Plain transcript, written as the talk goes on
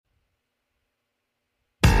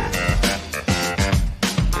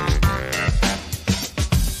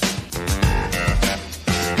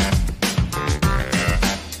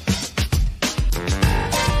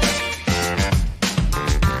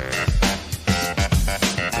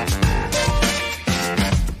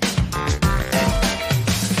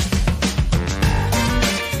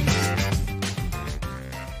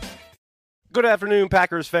Good afternoon,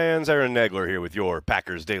 Packers fans. Aaron Nagler here with your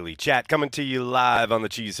Packers Daily Chat, coming to you live on the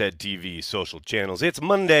Cheesehead TV social channels. It's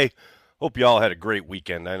Monday. Hope you all had a great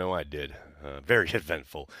weekend. I know I did. Very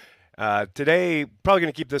eventful. Today, probably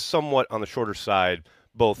going to keep this somewhat on the shorter side,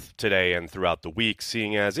 both today and throughout the week,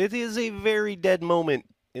 seeing as it is a very dead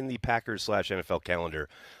moment in the Packers/NFL calendar.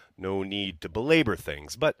 No need to belabor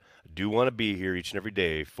things, but I do want to be here each and every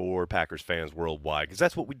day for Packers fans worldwide, because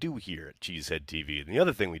that's what we do here at Cheesehead TV. And the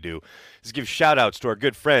other thing we do is give shout-outs to our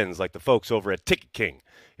good friends like the folks over at Ticket King.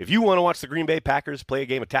 If you want to watch the Green Bay Packers play a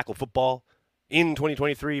game of tackle football in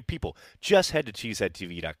 2023, people, just head to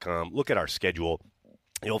cheeseheadtv.com, look at our schedule.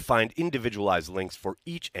 You'll find individualized links for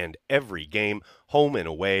each and every game, home and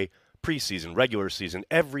away, preseason, regular season,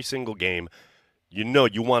 every single game. You know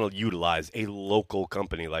you want to utilize a local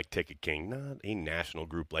company like Ticket King, not a national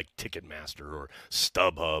group like Ticketmaster or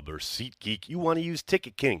StubHub or SeatGeek. You want to use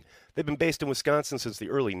Ticket King. They've been based in Wisconsin since the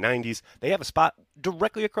early 90s. They have a spot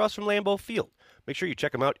directly across from Lambeau Field. Make sure you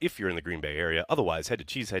check them out if you're in the Green Bay area. Otherwise, head to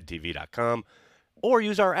cheeseheadtv.com or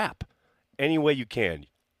use our app. Any way you can,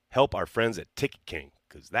 help our friends at Ticket King,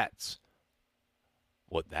 because that's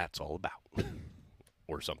what that's all about.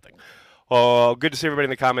 Or something. Oh, good to see everybody in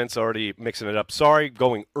the comments already mixing it up. Sorry,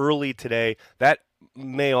 going early today. That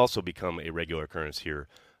may also become a regular occurrence here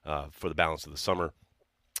for the balance of the summer.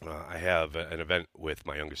 I have an event with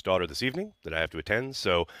my youngest daughter this evening that I have to attend,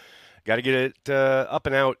 so got to get it up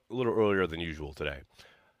and out a little earlier than usual today.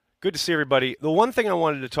 Good to see everybody. The one thing I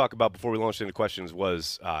wanted to talk about before we launched into questions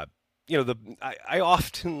was I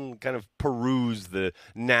often kind of peruse the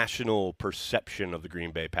national perception of the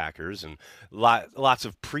Green Bay Packers, and lots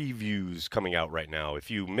of previews coming out right now.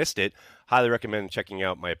 If you missed it, highly recommend checking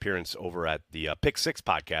out my appearance over at the Pick Six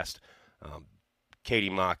podcast. Katie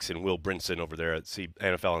Mox and Will Brinson over there at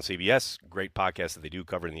NFL on CBS. Great podcast that they do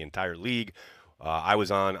covering the entire league. I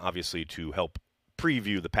was on, obviously, to help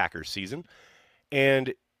preview the Packers season.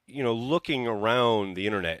 And, looking around the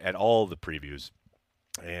internet at all the previews,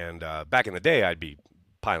 and back in the day, I'd be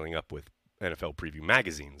piling up with NFL preview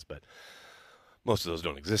magazines, but most of those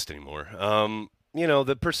don't exist anymore.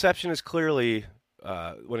 The perception is clearly,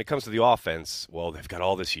 when it comes to the offense, well, they've got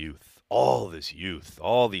all this youth, all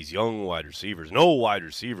these young wide receivers, no wide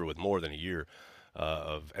receiver with more than a year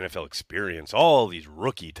of NFL experience, all these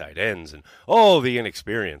rookie tight ends, and the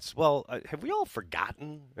inexperience. Well, have we all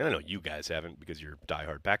forgotten? I know you guys haven't because you're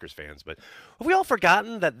diehard Packers fans, but have we all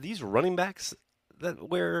forgotten that these running backs that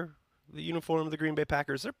wear the uniform of the Green Bay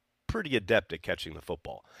Packers, they're pretty adept at catching the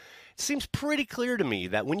football? It seems pretty clear to me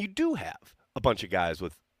that when you do have a bunch of guys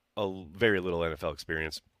with a very little NFL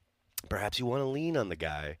experience, perhaps you want to lean on the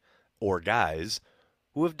guy or guys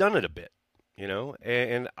who have done it a bit,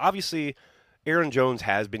 And obviously, Aaron Jones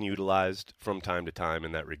has been utilized from time to time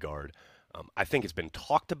in that regard. I think it's been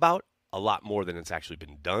talked about a lot more than it's actually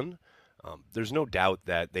been done. There's no doubt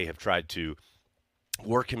that they have tried to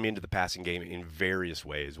work him into the passing game in various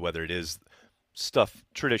ways, whether it is stuff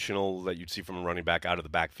traditional that you'd see from a running back out of the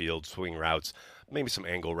backfield, swing routes, maybe some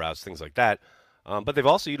angle routes, things like that. But they've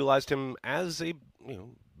also utilized him as a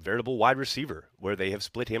veritable wide receiver, where they have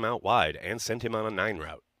split him out wide and sent him on a 9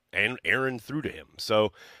 route and Aaron through to him.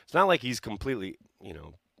 So it's not like he's completely,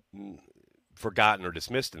 forgotten or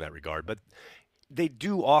dismissed in that regard, but they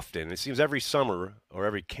do often. It seems every summer or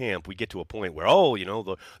every camp we get to a point where,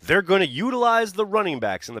 they're going to utilize the running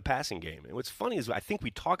backs in the passing game. And what's funny is I think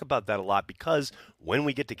we talk about that a lot because when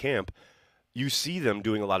we get to camp, you see them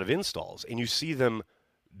doing a lot of installs and you see them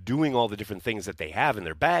doing all the different things that they have in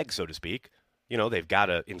their bag, so to speak. They've got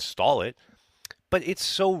to install it. But it's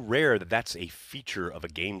so rare that that's a feature of a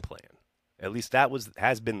game plan. At least that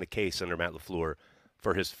has been the case under Matt LaFleur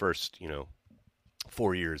for his first,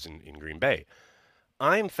 4 years in Green Bay.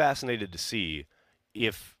 I'm fascinated to see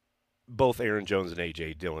if both Aaron Jones and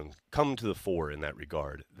A.J. Dillon come to the fore in that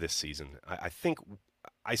regard this season.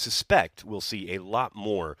 I suspect we'll see a lot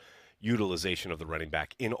more utilization of the running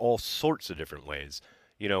back in all sorts of different ways.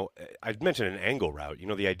 I've mentioned an angle route.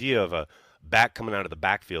 The idea of a back coming out of the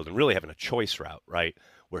backfield and really having a choice route, right,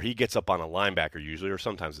 where he gets up on a linebacker usually or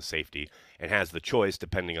sometimes a safety and has the choice,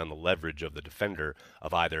 depending on the leverage of the defender,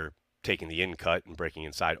 of either taking the in cut and breaking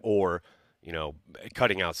inside or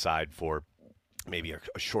cutting outside for maybe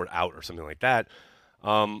a short out or something like that.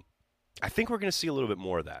 I think we're going to see a little bit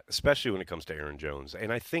more of that, especially when it comes to Aaron Jones.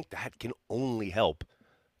 And I think that can only help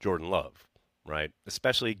Jordan Love, right?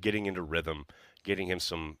 Especially getting into rhythm, getting him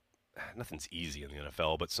some, nothing's easy in the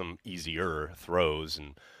NFL, but some easier throws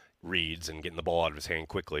and reads and getting the ball out of his hand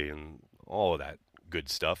quickly and all of that good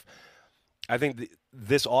stuff. I think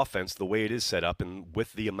this offense, the way it is set up and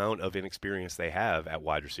with the amount of inexperience they have at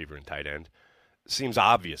wide receiver and tight end, seems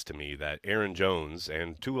obvious to me that Aaron Jones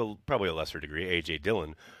and probably a lesser degree A.J.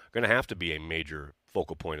 Dillon are going to have to be a major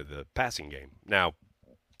focal point of the passing game. Now,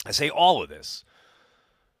 I say all of this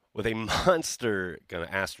with a monster kind of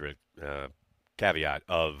asterisk caveat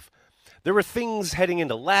of there were things heading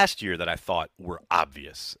into last year that I thought were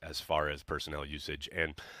obvious as far as personnel usage,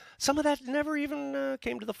 and some of that never even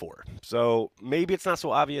came to the fore. So maybe it's not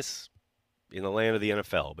so obvious in the land of the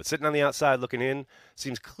NFL, but sitting on the outside looking in,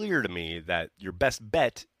 seems clear to me that your best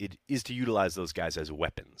bet is to utilize those guys as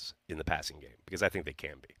weapons in the passing game, because I think they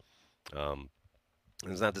can be.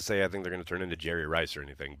 It's not to say I think they're going to turn into Jerry Rice or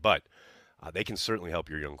anything, but they can certainly help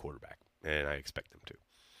your young quarterback, and I expect them to.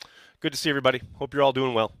 Good to see everybody. Hope you're all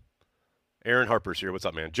doing well. Aaron Harper's here. What's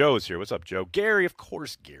up, man? Joe's here. What's up, Joe? Gary, of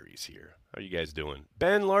course Gary's here. How are you guys doing?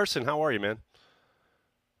 Ben Larson, how are you, man?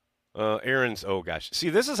 Aaron's, oh gosh. See,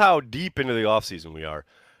 this is how deep into the offseason we are.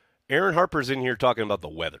 Aaron Harper's in here talking about the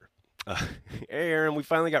weather. Hey, Aaron, we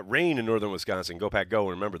finally got rain in northern Wisconsin. Go Pack Go.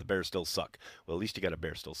 Remember, the Bears still suck. Well, at least you got a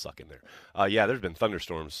Bear still suck in there. Yeah, there's been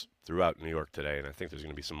thunderstorms throughout New York today, and I think there's going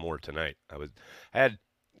to be some more tonight. I had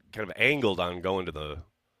kind of angled on going to the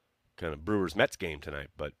kind of Brewers-Mets game tonight,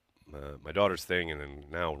 but my daughter's thing and then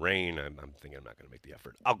now rain, I'm thinking I'm not going to make the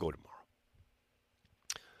effort. I'll go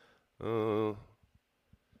tomorrow.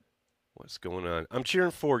 What's going on? I'm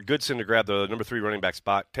cheering for Goodson to grab the number 3 running back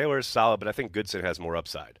spot. Taylor is solid, but I think Goodson has more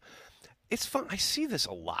upside. It's fun. I see this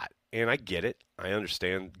a lot, and I get it. I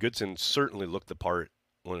understand. Goodson certainly looked the part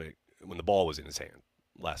when the ball was in his hand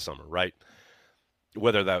last summer, right?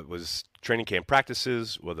 Whether that was training camp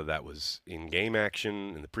practices, whether that was in-game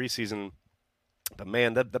action in the preseason. But,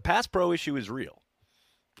 man, the pass pro issue is real,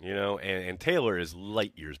 and Taylor is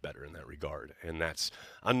light years better in that regard. And that's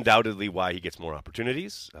undoubtedly why he gets more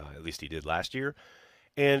opportunities, at least he did last year.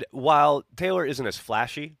 And while Taylor isn't as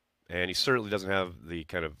flashy, and he certainly doesn't have the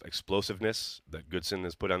kind of explosiveness that Goodson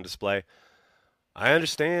has put on display, I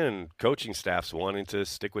understand coaching staffs wanting to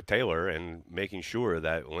stick with Taylor and making sure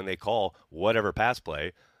that when they call whatever pass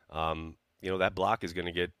play, that block is going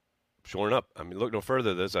to get shorn up. I mean, look no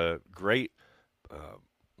further. There's a great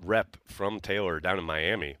rep from Taylor down in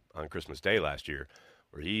Miami on Christmas Day last year,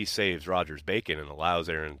 where he saves Rogers Bacon and allows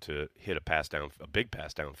Aaron to hit a big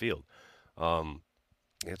pass downfield.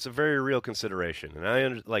 It's a very real consideration, and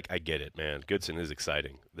I get it, man. Goodson is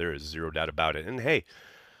exciting. There is zero doubt about it. And hey,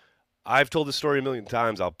 I've told this story a million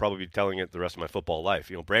times. I'll probably be telling it the rest of my football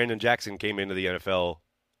life. Brandon Jackson came into the NFL.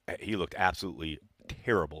 He looked absolutely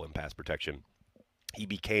terrible in pass protection. He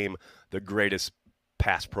became the greatest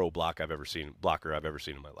pass pro blocker I've ever seen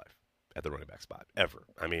in my life at the running back spot, ever.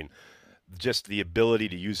 I mean, just the ability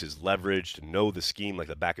to use his leverage, to know the scheme like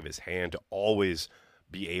the back of his hand, to always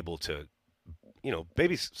be able to,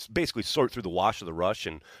 basically sort through the wash of the rush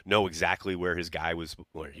and know exactly where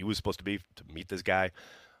he was supposed to be to meet this guy,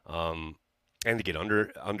 and to get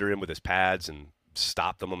under him with his pads and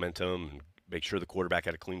stop the momentum and make sure the quarterback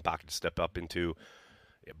had a clean pocket to step up into.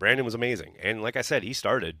 Yeah, Brandon was amazing. And like I said, he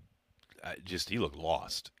started he looked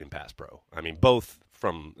lost in pass pro. I mean, both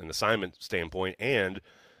from an assignment standpoint and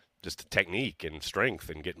just technique and strength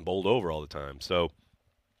and getting bowled over all the time. So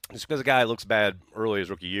just because a guy looks bad early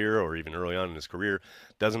his rookie year or even early on in his career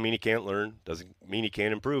doesn't mean he can't learn, doesn't mean he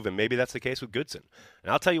can't improve, and maybe that's the case with Goodson.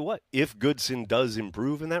 And I'll tell you what, if Goodson does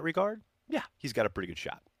improve in that regard, yeah, he's got a pretty good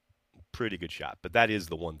shot. But that is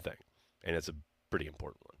the one thing, and it's a pretty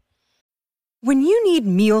important one. When you need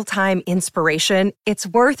mealtime inspiration, it's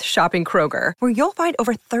worth shopping Kroger, where you'll find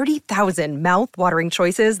over 30,000 mouth-watering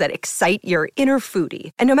choices that excite your inner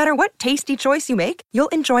foodie. And no matter what tasty choice you make, you'll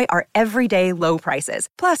enjoy our everyday low prices,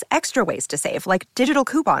 plus extra ways to save, like digital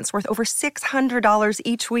coupons worth over $600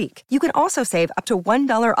 each week. You can also save up to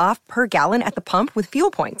 $1 off per gallon at the pump with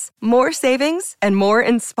fuel points. More savings and more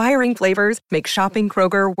inspiring flavors make shopping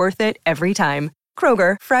Kroger worth it every time.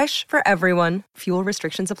 Kroger, fresh for everyone. Fuel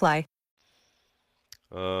restrictions apply.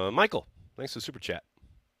 Michael, thanks for the super chat.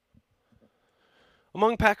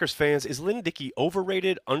 Among Packers fans, is Lynn Dickey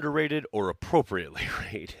overrated, underrated, or appropriately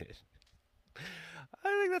rated? I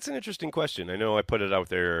think that's an interesting question. I know I put it out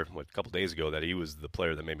there a couple days ago that he was the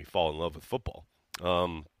player that made me fall in love with football.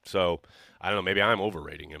 So I don't know. Maybe I'm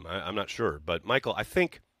overrating him. I'm not sure. But Michael, I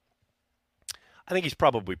think he's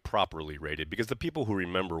probably properly rated because the people who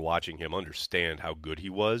remember watching him understand how good he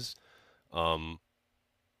was.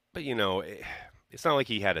 But it's not like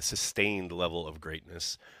he had a sustained level of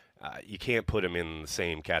greatness. You can't put him in the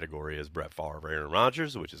same category as Brett Favre or Aaron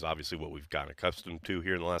Rodgers, which is obviously what we've gotten accustomed to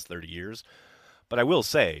here in the last 30 years. But I will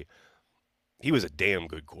say, he was a damn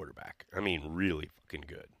good quarterback. I mean, really fucking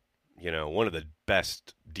good. One of the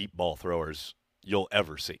best deep ball throwers you'll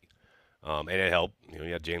ever see. And it helped. You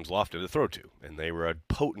had James Lofton to throw to, and they were a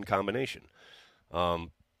potent combination.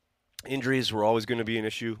 Injuries were always going to be an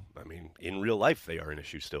issue. I mean, in real life, they are an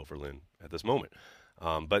issue still for Lynn at this moment.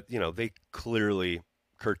 But they clearly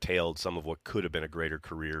curtailed some of what could have been a greater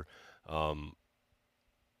career.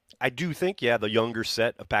 I do think, the younger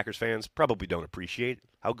set of Packers fans probably don't appreciate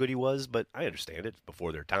how good he was, but I understand it. It's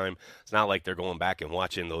before their time. It's not like they're going back and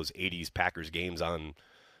watching those 80s Packers games on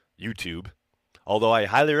YouTube, although I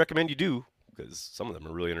highly recommend you do because some of them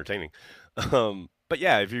are really entertaining. But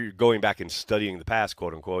yeah, if you're going back and studying the past,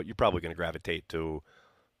 quote unquote, you're probably going to gravitate to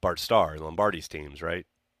Bart Starr and Lombardi's teams, right?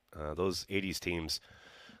 Those 80s teams,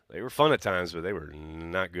 they were fun at times, but they were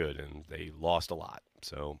not good, and they lost a lot.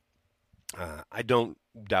 So I don't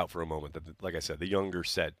doubt for a moment that, like I said, the younger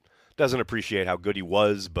set doesn't appreciate how good he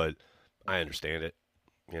was, but I understand it.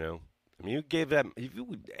 I mean, you gave that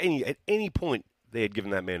at any point they had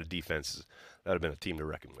given that man a defense, that would have been a team to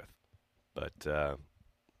reckon with. But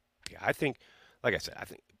I think, like I said, I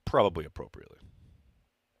think probably appropriately.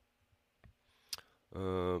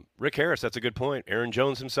 Rick Harris, that's a good point. Aaron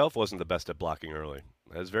Jones himself wasn't the best at blocking early.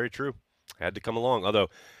 That's very true. Had to come along, although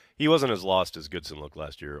he wasn't as lost as Goodson looked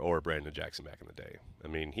last year or Brandon Jackson back in the day. I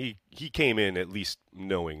mean, he came in at least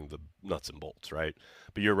knowing the nuts and bolts, right?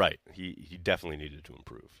 But you're right. He definitely needed to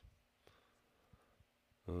improve.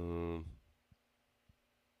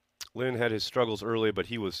 Lynn had his struggles early, but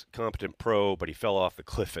he was competent pro, but he fell off the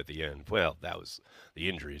cliff at the end. Well, that was the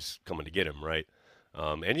injuries coming to get him, right?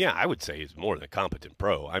 And yeah, I would say he's more than a competent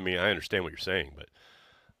pro. I mean, I understand what you're saying, but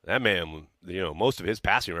that man, most of his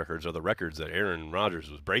passing records are the records that Aaron Rodgers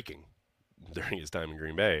was breaking during his time in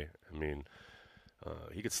Green Bay. I mean,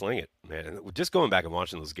 he could sling it, man. Just going back and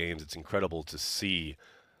watching those games, it's incredible to see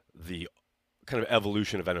the kind of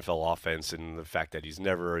evolution of NFL offense and the fact that he's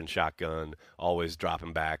never in shotgun, always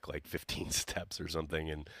dropping back like 15 steps or something.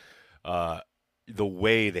 And the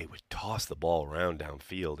way they would toss the ball around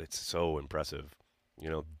downfield, it's so impressive.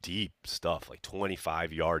 Deep stuff, like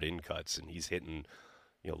 25-yard in cuts, and he's hitting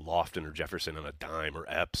Lofton or Jefferson on a dime, or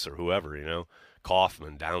Epps or whoever,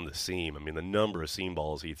 Kaufman down the seam. I mean, the number of seam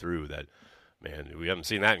balls he threw, that, man, we haven't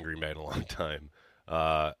seen that in Green Bay in a long time.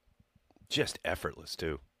 Just effortless,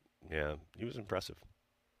 too. Yeah, he was impressive.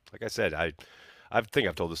 Like I said, I think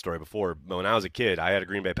I've told this story before, but when I was a kid, I had a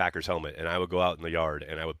Green Bay Packers helmet, and I would go out in the yard,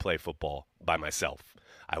 and I would play football by myself.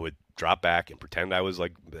 I would drop back and pretend I was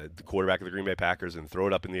like the quarterback of the Green Bay Packers and throw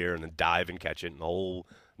it up in the air and then dive and catch it in the whole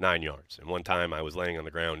 9 yards. And one time I was laying on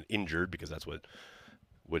the ground injured, because that's what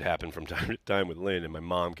would happen from time to time with Lynn, and my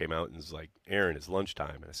mom came out and was like, "Aaron, it's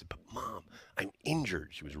lunchtime." And I said, "But Mom, I'm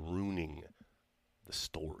injured." She was ruining the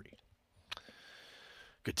story.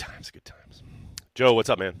 Good times, good times. Joe, what's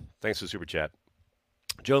up, man? Thanks for the super chat.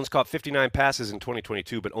 Jones caught 59 passes in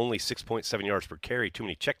 2022, but only 6.7 yards per carry, too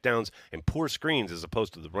many checkdowns, and poor screens as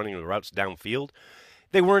opposed to the running of the routes downfield.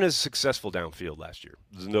 They weren't as successful downfield last year.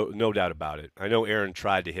 There's no doubt about it. I know Aaron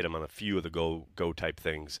tried to hit him on a few of the go type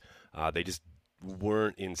things. They just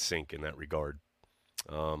weren't in sync in that regard.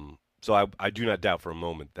 So I do not doubt for a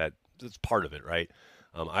moment that it's part of it, right?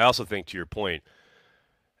 I also think, to your point,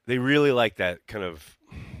 they really like that kind of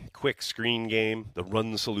quick screen game, the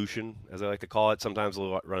run solution, as I like to call it. Sometimes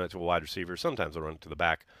they'll run it to a wide receiver. Sometimes they'll run it to the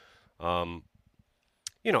back.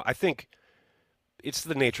 I think it's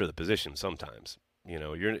the nature of the position sometimes.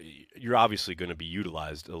 You're obviously going to be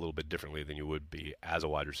utilized a little bit differently than you would be as a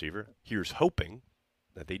wide receiver. Here's hoping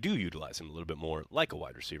that they do utilize him a little bit more like a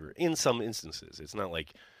wide receiver in some instances. It's not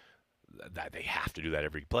like that they have to do that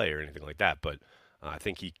every play or anything like that, but I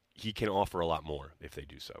think he can offer a lot more if they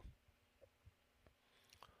do so.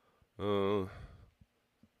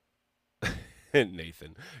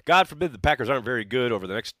 Nathan, God forbid the Packers aren't very good over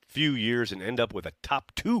the next few years and end up with a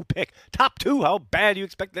top 2 pick. Top 2? How bad do you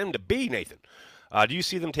expect them to be, Nathan? Do you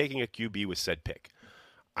see them taking a QB with said pick?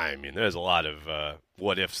 I mean, there's a lot of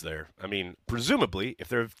what-ifs there. I mean, presumably, if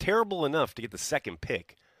they're terrible enough to get the second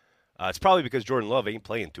pick, it's probably because Jordan Love ain't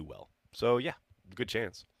playing too well. So, yeah, good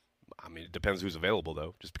chance. I mean, it depends who's available,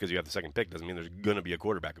 though. Just because you have the second pick doesn't mean there's going to be a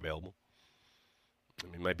quarterback available. I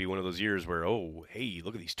mean, it might be one of those years where, oh, hey,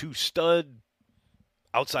 look at these 2 stud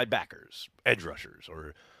outside backers, edge rushers,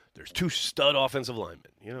 or there's 2 stud offensive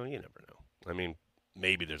linemen. You never know. I mean,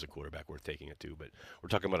 maybe there's a quarterback worth taking it to, but we're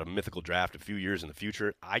talking about a mythical draft a few years in the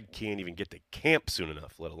future. I can't even get to camp soon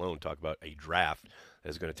enough, let alone talk about a draft that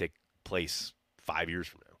is going to take place 5 years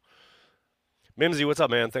from now. Mimsy, what's up,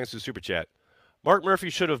 man? Thanks for the super chat. Mark Murphy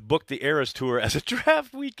should have booked the Eras Tour as a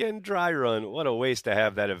draft weekend dry run. What a waste to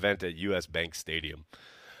have that event at U.S. Bank Stadium.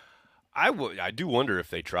 I do wonder if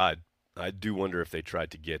they tried. I do wonder if they tried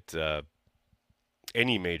to get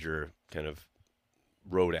any major kind of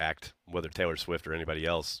road act, whether Taylor Swift or anybody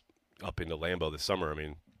else, up into Lambeau this summer. I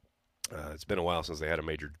mean, it's been a while since they had a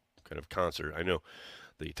major kind of concert. I know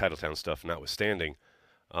the Titletown stuff notwithstanding.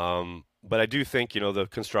 But I do think, the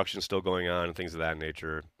construction's still going on and things of that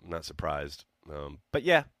nature. I'm not surprised. But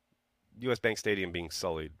yeah, U.S. Bank Stadium being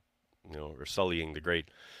sullied, or sullying the great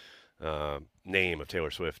name of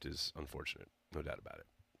Taylor Swift is unfortunate. No doubt about it.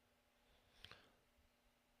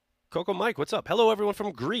 Coco Mike, what's up? Hello, everyone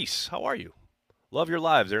from Greece. How are you? Love your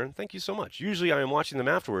lives, Aaron. Thank you so much. Usually I am watching them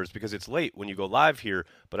afterwards because it's late when you go live here,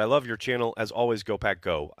 but I love your channel. As always, Go Pack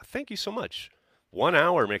Go. Thank you so much. 1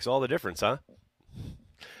 hour makes all the difference, huh?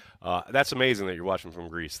 That's amazing that you're watching from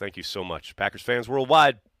Greece. Thank you so much. Packers fans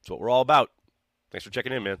worldwide, that's what we're all about. Thanks for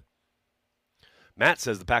checking in, man. Matt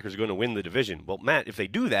says the Packers are going to win the division. Well, Matt, if they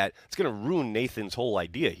do that, it's going to ruin Nathan's whole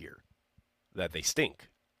idea here, that they stink,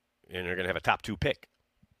 and they're going to have a top 2 pick.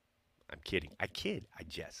 I'm kidding. I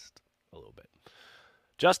jest a little bit.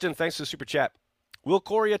 Justin, thanks for the super chat. Will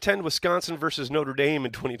Corey attend Wisconsin versus Notre Dame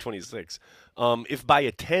in 2026? If by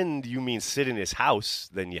attend you mean sit in his house,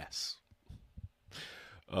 then yes.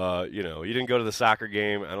 You didn't go to the soccer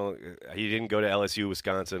game. He didn't go to LSU,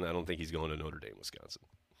 Wisconsin. I don't think he's going to Notre Dame, Wisconsin.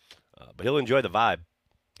 But he'll enjoy the vibe.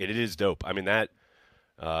 It is dope. I mean, that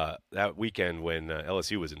weekend when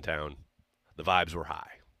LSU was in town, the vibes were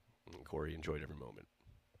high. And Corey enjoyed every moment.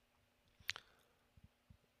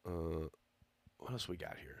 What else we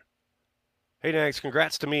got here? Hey, Nags,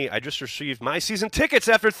 congrats to me. I just received my season tickets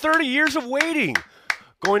after 30 years of waiting.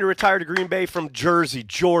 Going to retire to Green Bay from Jersey.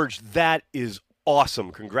 George, that is awesome.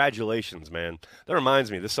 Congratulations, man. That reminds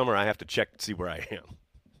me, this summer I have to check to see where I am.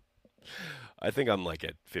 I think I'm like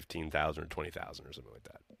at 15,000 or 20,000 or something like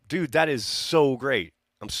that. Dude, that is so great.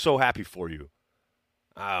 I'm so happy for you.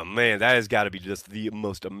 Oh, man, that has got to be just the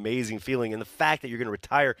most amazing feeling. And the fact that you're going to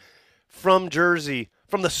retire from Jersey,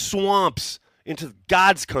 from the swamps into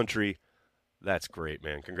God's country, that's great,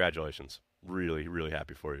 man. Congratulations. Really, really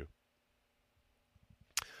happy for you.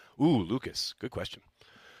 Ooh, Lucas, good question.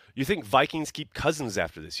 You think Vikings keep Cousins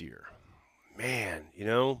after this year? Man,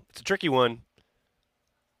 it's a tricky one.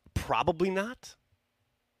 Probably not.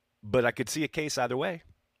 But I could see a case either way.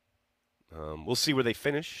 We'll see where they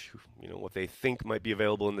finish, what they think might be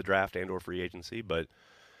available in the draft and or free agency. But,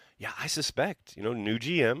 yeah, I suspect, new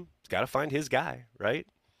GM, he's got to find his guy, right?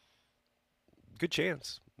 Good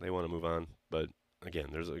chance they want to move on. But, again,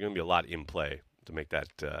 there's going to be a lot in play to make that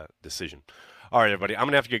decision. All right, everybody, I'm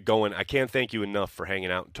going to have to get going. I can't thank you enough for hanging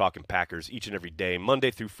out and talking Packers each and every day, Monday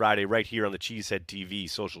through Friday, right here on the Cheesehead TV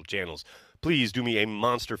social channels. Please do me a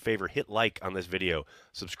monster favor. Hit like on this video,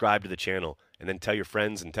 subscribe to the channel, and then tell your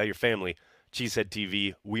friends and tell your family, Cheesehead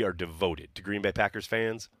TV, we are devoted to Green Bay Packers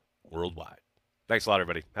fans worldwide. Thanks a lot,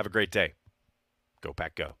 everybody. Have a great day. Go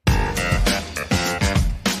Pack Go.